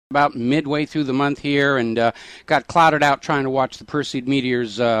about midway through the month here, and got clouded out trying to watch the Perseid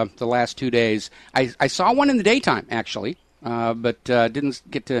meteors the last 2 days. I saw one in the daytime, actually, but didn't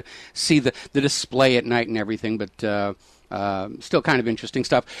get to see the display at night and everything, but still kind of interesting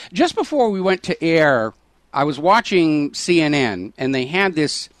stuff. Just before we went to air, I was watching CNN, and they had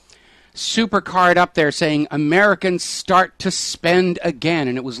this super card up there saying Americans start to spend again,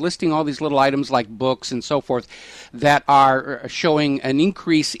 and it was listing all these little items like books and so forth that are showing an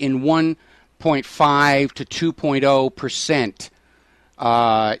increase in 1.5 to 2.0%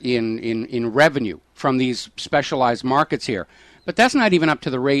 in revenue from these specialized markets here. But that's not even up to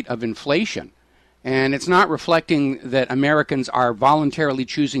the rate of inflation. And it's not reflecting that Americans are voluntarily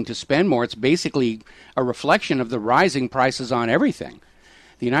choosing to spend more. It's basically a reflection of the rising prices on everything.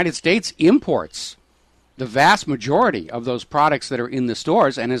 The United States imports the vast majority of those products that are in the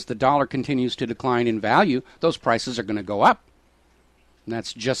stores, and as the dollar continues to decline in value, those prices are going to go up. And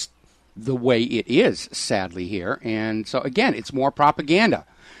that's just the way it is, sadly, here. And so, again, it's more propaganda.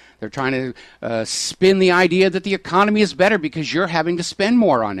 They're trying to spin the idea that the economy is better because you're having to spend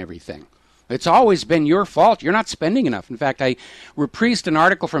more on everything. It's always been your fault. You're not spending enough. In fact, I reprised an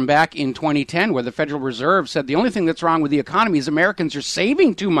article from back in 2010 where the Federal Reserve said the only thing that's wrong with the economy is Americans are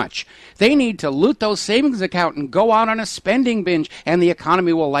saving too much. They need to loot those savings accounts and go out on a spending binge, and the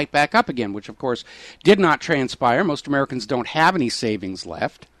economy will light back up again, which, of course, did not transpire. Most Americans don't have any savings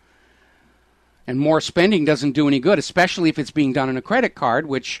left. And more spending doesn't do any good, especially if it's being done on a credit card,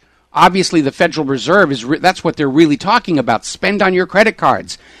 which obviously the Federal Reserve that's what they're really talking about. Spend on your credit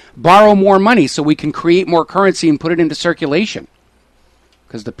cards. Borrow more money so we can create more currency and put it into circulation,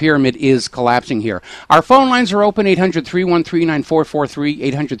 because the pyramid is collapsing here. Our phone lines are open,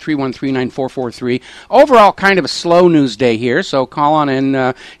 800-313-9443, 800-313-9443. Overall, kind of a slow news day here, so call on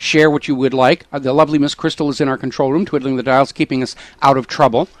and share what you would like. The lovely Miss Crystal is in our control room, twiddling the dials, keeping us out of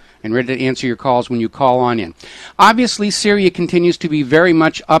trouble, and ready to answer your calls when you call on in. Obviously, Syria continues to be very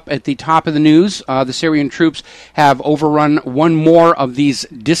much up at the top of the news. The Syrian troops have overrun one more of these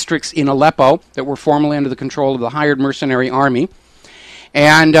districts in Aleppo that were formerly under the control of the hired mercenary army.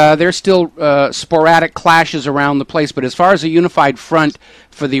 And there's still sporadic clashes around the place, but as far as a unified front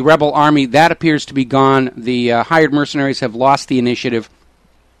for the rebel army, that appears to be gone. The hired mercenaries have lost the initiative,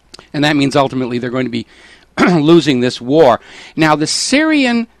 and that means ultimately they're going to be losing this war. Now, the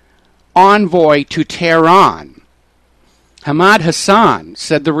Syrian envoy to Tehran, Hamad Hassan,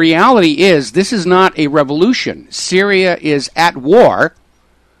 said the reality is this is not a revolution. Syria is at war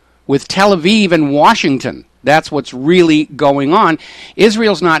with Tel Aviv and Washington. That's what's really going on.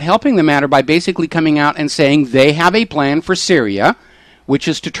 Israel's not helping the matter by basically coming out and saying they have a plan for Syria, which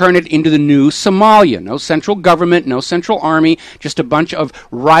is to turn it into the new Somalia. No central government, no central army, just a bunch of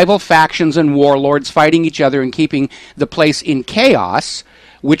rival factions and warlords fighting each other and keeping the place in chaos,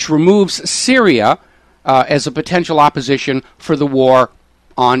 which removes Syria as a potential opposition for the war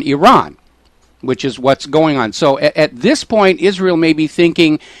on Iran, which is what's going on. So at this point, Israel may be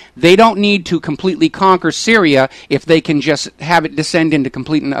thinking they don't need to completely conquer Syria. If they can just have it descend into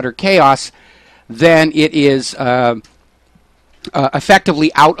complete and utter chaos, then it is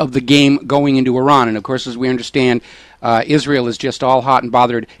effectively out of the game going into Iran. And of course, as we understand, Israel is just all hot and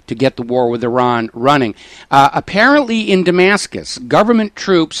bothered to get the war with Iran running. Apparently in Damascus, government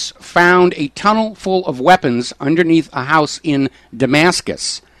troops found a tunnel full of weapons underneath a house in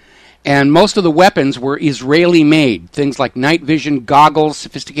Damascus. And most of the weapons were Israeli-made, things like night vision goggles,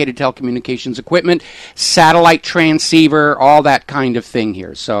 sophisticated telecommunications equipment, satellite transceiver, all that kind of thing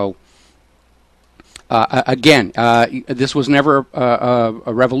here. So, again, this was never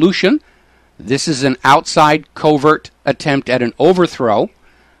a revolution. This is an outside covert attempt at an overthrow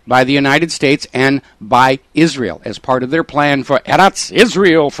by the United States and by Israel as part of their plan for Eretz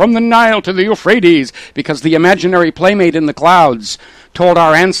Israel from the Nile to the Euphrates, because the imaginary playmate in the clouds told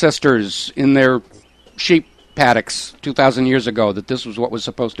our ancestors in their sheep paddocks 2,000 years ago that this was what was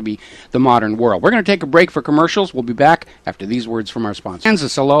supposed to be the modern world. We're going to take a break for commercials. We'll be back after these words from our sponsor.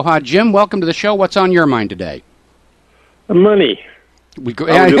 Kansas, aloha. Jim, welcome to the show. What's on your mind today? Money.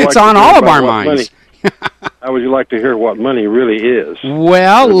 It's on all of our minds. How would you like to hear what money really is?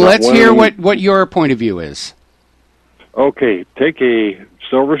 Well, let's hear what your point of view is. Okay, take a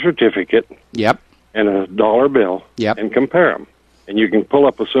silver certificate Yep. and a dollar bill and compare them. And you can pull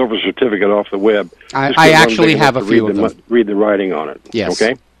up a silver certificate off the web. I actually have a few of them. Read the writing on it. Yes.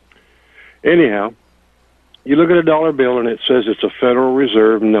 Okay? Anyhow, you look at a dollar bill and it says it's a Federal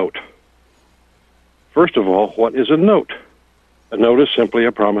Reserve note. First of all, what is a note? A note is simply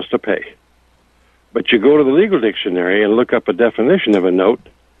a promise to pay. But you go to the legal dictionary and look up a definition of a note,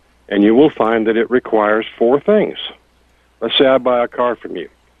 and you will find that it requires four things. Let's say I buy a car from you.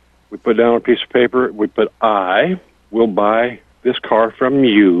 We put down on a piece of paper, we put, I will buy this car from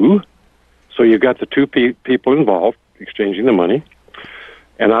you. So you've got the two people involved exchanging the money.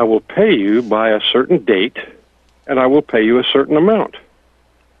 And I will pay you by a certain date, and I will pay you a certain amount.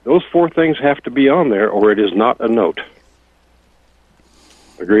 Those four things have to be on there, or it is not a note.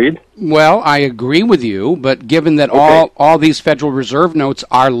 Agreed? Well, I agree with you, but given that all these Federal Reserve notes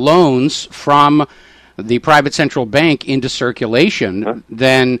are loans from the private central bank into circulation,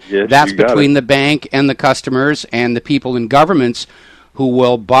 then that's between the bank and the customers and the people in governments who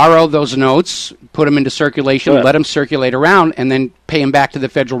will borrow those notes, put them into circulation, let them circulate around, and then pay them back to the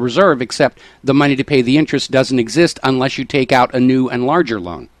Federal Reserve, except the money to pay the interest doesn't exist unless you take out a new and larger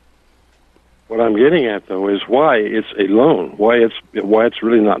loan. What I'm getting at, though, is why it's a loan, why it's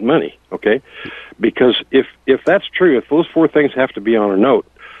really not money, okay? Because if that's true, if those four things have to be on a note,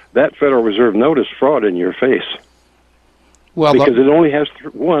 that Federal Reserve note is fraud in your face. Well, because it only has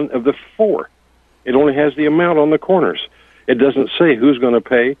one of the four. It only has the amount on the corners. It doesn't say who's going to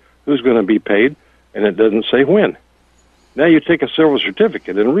pay, who's going to be paid, and it doesn't say when. Now you take a silver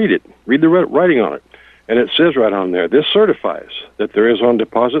certificate and read it. Read the writing on it. And it says right on there, this certifies that there is on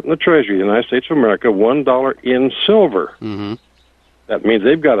deposit in the Treasury of the United States of America $1 in silver. Mm-hmm. That means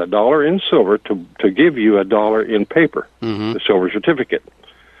they've got $1 in silver to give you $1 in paper, the silver certificate.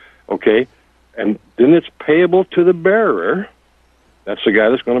 Okay? And then it's payable to the bearer. That's the guy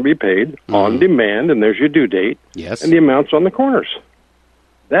that's going to be paid on demand, and there's your due date. Yes. And the amounts on the corners.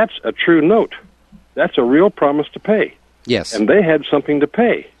 That's a true note. That's a real promise to pay. Yes. And they had something to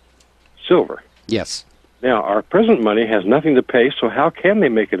pay. Silver. Yes. Now, our present money has nothing to pay, so how can they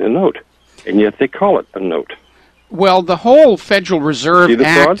make it a note? And yet they call it a note. Well, the whole Federal Reserve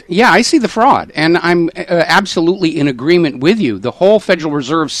Act... Fraud? Yeah, I see the fraud, and I'm absolutely in agreement with you. The whole Federal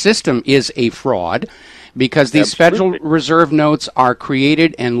Reserve system is a fraud because these Federal Reserve notes are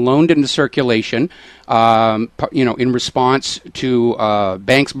created and loaned into circulation, in response to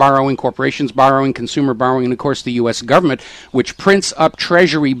banks borrowing, corporations borrowing, consumer borrowing, and, of course, the U.S. government, which prints up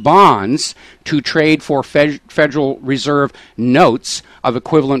Treasury bonds to trade for Federal Reserve notes of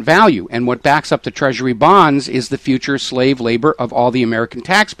equivalent value. And what backs up the Treasury bonds is the future slave labor of all the American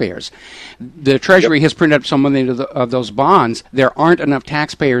taxpayers. The Treasury has printed up so many of those bonds, there aren't enough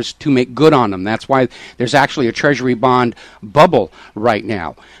taxpayers to make good on them. That's why there's actually a Treasury bond bubble right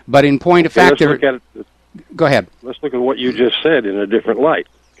now. But in point of fact, go ahead. Let's look at what you just said in a different light,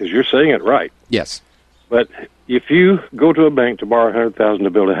 because you're saying it right. Yes. But if you go to a bank to borrow $100,000 to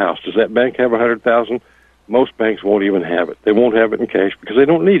build a house, does that bank have $100,000? Most banks won't even have it. They won't have it in cash because they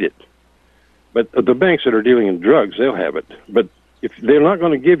don't need it. But the banks that are dealing in drugs, they'll have it. But if they're not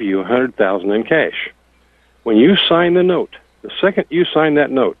going to give you $100,000 in cash, when you sign the note, the second you sign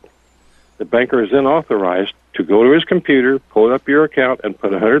that note, the banker is then authorized to go to his computer, pull up your account, and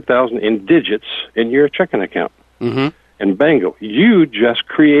put $100,000 in digits in your checking account. Mm-hmm. And bango, you just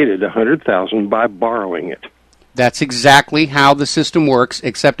created $100,000 by borrowing it. That's exactly how the system works,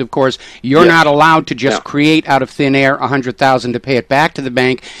 except, of course, you're not allowed to just create out of thin air $100,000 to pay it back to the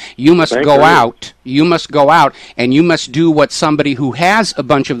bank. You must go out. You must go out, and you must do what somebody who has a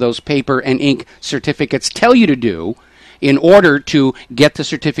bunch of those paper and ink certificates tell you to do in order to get the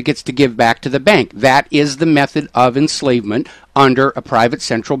certificates to give back to the bank. That is the method of enslavement under a private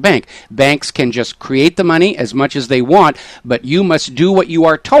central bank. Banks can just create the money as much as they want, but you must do what you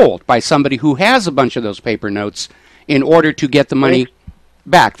are told by somebody who has a bunch of those paper notes in order to get the money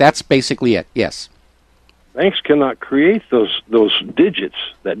back. That's basically it, yes. Banks cannot create those digits,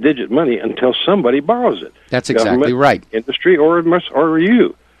 that digit money, until somebody borrows it. That's exactly right. Industry or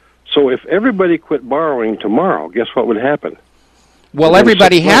you. So if everybody quit borrowing tomorrow, guess what would happen? Well,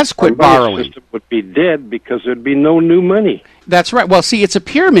 everybody has quit borrowing. The system would be dead because there'd be no new money. That's right. Well, see, it's a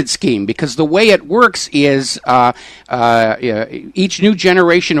pyramid scheme because the way it works is each new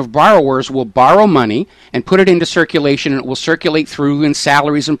generation of borrowers will borrow money and put it into circulation, and it will circulate through in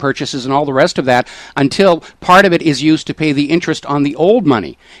salaries and purchases and all the rest of that until part of it is used to pay the interest on the old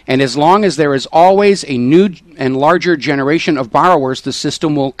money. And as long as there is always a new and larger generation of borrowers, the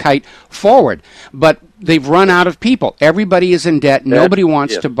system will kite forward. But they've run out of people. Everybody is in debt. Nobody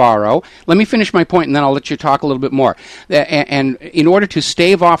wants to borrow. Let me finish my point, and then I'll let you talk a little bit more. And in order to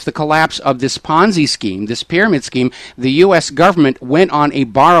stave off the collapse of this Ponzi scheme, this pyramid scheme, the U.S. government went on a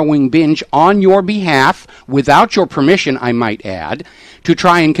borrowing binge on your behalf, without your permission, I might add, to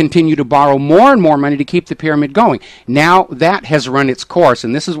try and continue to borrow more and more money to keep the pyramid going. Now that has run its course,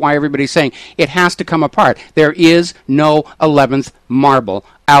 and this is why everybody's saying it has to come apart. There is no 11th marble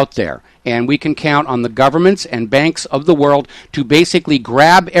out there. And we can count on the governments and banks of the world to basically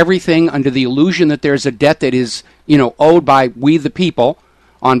grab everything under the illusion that there's a debt that is, owed by we the people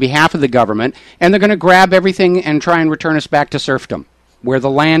on behalf of the government, and they're going to grab everything and try and return us back to serfdom, where the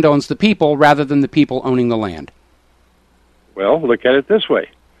land owns the people rather than the people owning the land. Well, look at it this way.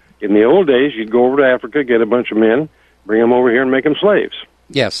 In the old days, you'd go over to Africa, get a bunch of men, bring them over here and make them slaves.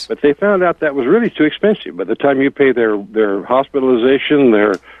 Yes. But they found out that was really too expensive. By the time you pay their hospitalization,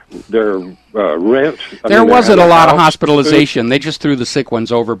 their rent. There wasn't a lot of hospitalization. They just threw the sick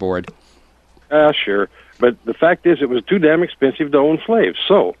ones overboard. Sure. But the fact is, it was too damn expensive to own slaves.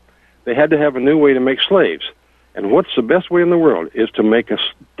 So they had to have a new way to make slaves. And what's the best way in the world is to make a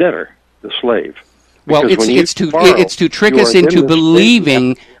debtor the slave. Well, it's to trick us into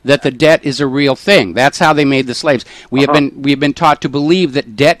believing that the debt is a real thing. That's how they made the slaves. We have been taught to believe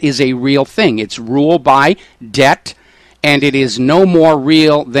that debt is a real thing. It's rule by debt, and it is no more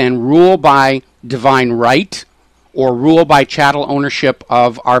real than rule by divine right or rule by chattel ownership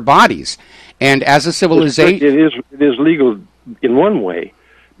of our bodies. And as a civilization, it is legal in one way,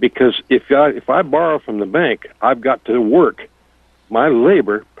 because if I borrow from the bank, I've got to work. My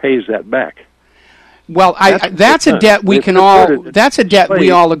labor pays that back. Well, that's a debt we can all. That's a debt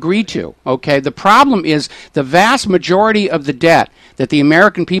we all agree to. Okay. The problem is the vast majority of the debt that the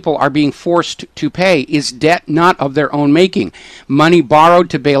American people are being forced to pay is debt not of their own making. Money borrowed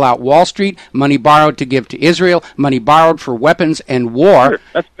to bail out Wall Street, money borrowed to give to Israel, money borrowed for weapons and war. Sure,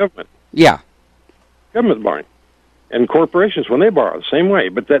 that's government. Yeah. Government borrowing, and corporations when they borrow the same way.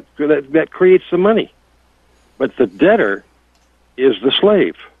 But that creates the money. But the debtor is the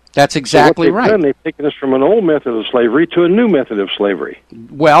slave. That's exactly right. They've taken us from an old method of slavery to a new method of slavery.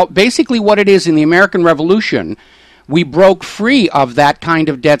 Well, basically what it is in the American Revolution, we broke free of that kind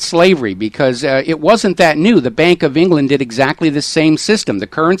of debt slavery because it wasn't that new. The Bank of England did exactly the same system. The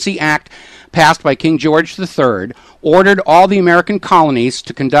Currency Act passed by King George III ordered all the American colonies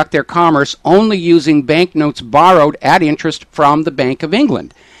to conduct their commerce only using banknotes borrowed at interest from the Bank of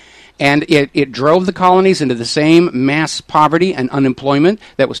England. And it drove the colonies into the same mass poverty and unemployment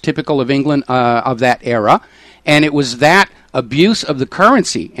that was typical of England of that era. And it was that abuse of the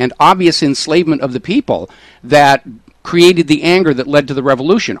currency and obvious enslavement of the people that created the anger that led to the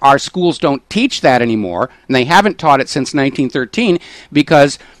revolution. Our schools don't teach that anymore, and they haven't taught it since 1913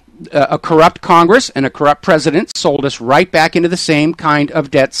 because a corrupt Congress and a corrupt president sold us right back into the same kind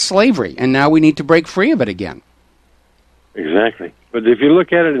of debt slavery. And now we need to break free of it again. Exactly. But if you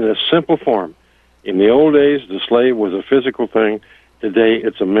look at it in a simple form, in the old days, the slave was a physical thing. Today,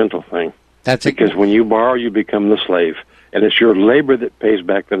 it's a mental thing. Because when you borrow, you become the slave. And it's your labor that pays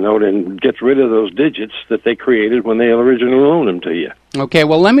back the note and gets rid of those digits that they created when they originally loaned them to you. Okay,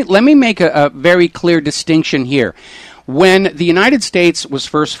 well, let me make a very clear distinction here. When the United States was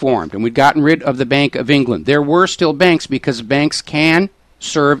first formed and we'd gotten rid of the Bank of England, there were still banks because banks can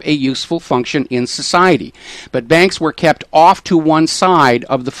serve a useful function in society. But banks were kept off to one side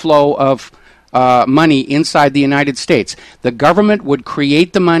of the flow of money inside the United States. The government would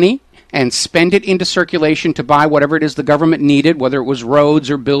create the money and spend it into circulation to buy whatever it is the government needed, whether it was roads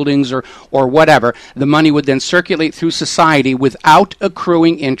or buildings or whatever. The money would then circulate through society without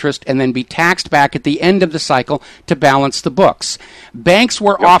accruing interest and then be taxed back at the end of the cycle to balance the books. Banks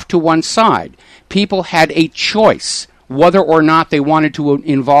were off to one side. People had a choice whether or not they wanted to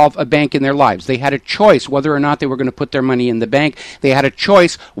involve a bank in their lives. They had a choice whether or not they were going to put their money in the bank. They had a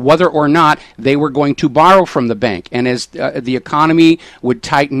choice whether or not they were going to borrow from the bank. And as the economy would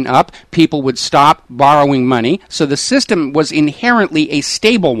tighten up, people would stop borrowing money. So the system was inherently a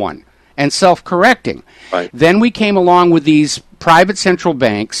stable one and self-correcting. Right. Then we came along with these private central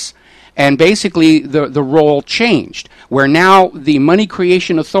banks, and basically the role changed, where now the money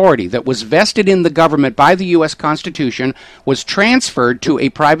creation authority that was vested in the government by the U.S. Constitution was transferred to a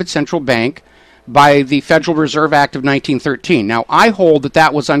private central bank by the Federal Reserve Act of 1913. Now, I hold that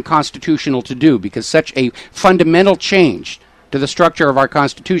that was unconstitutional to do because such a fundamental change to the structure of our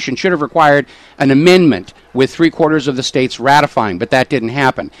Constitution should have required an amendment with 3/4 of the states ratifying, but that didn't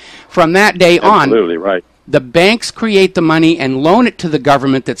happen. From that day on, absolutely right. The banks create the money and loan it to the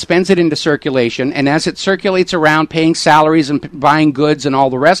government that spends it into circulation, and as it circulates around paying salaries and buying goods and all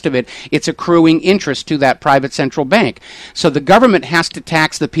the rest of it, it's accruing interest to that private central bank. So the government has to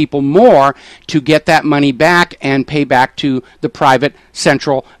tax the people more to get that money back and pay back to the private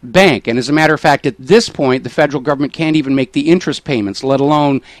central bank. And as a matter of fact, at this point, the federal government can't even make the interest payments, let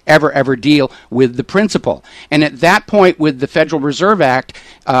alone ever deal with the principal. And at that point, with the Federal Reserve Act,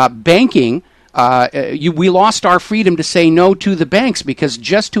 banking We lost our freedom to say no to the banks, because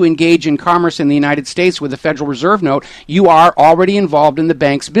just to engage in commerce in the United States with a Federal Reserve note, you are already involved in the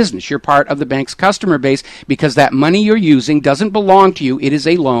bank's business. You're part of the bank's customer base, because that money you're using doesn't belong to you. It is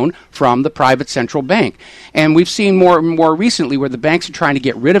a loan from the private central bank. And we've seen more recently where the banks are trying to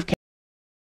get rid of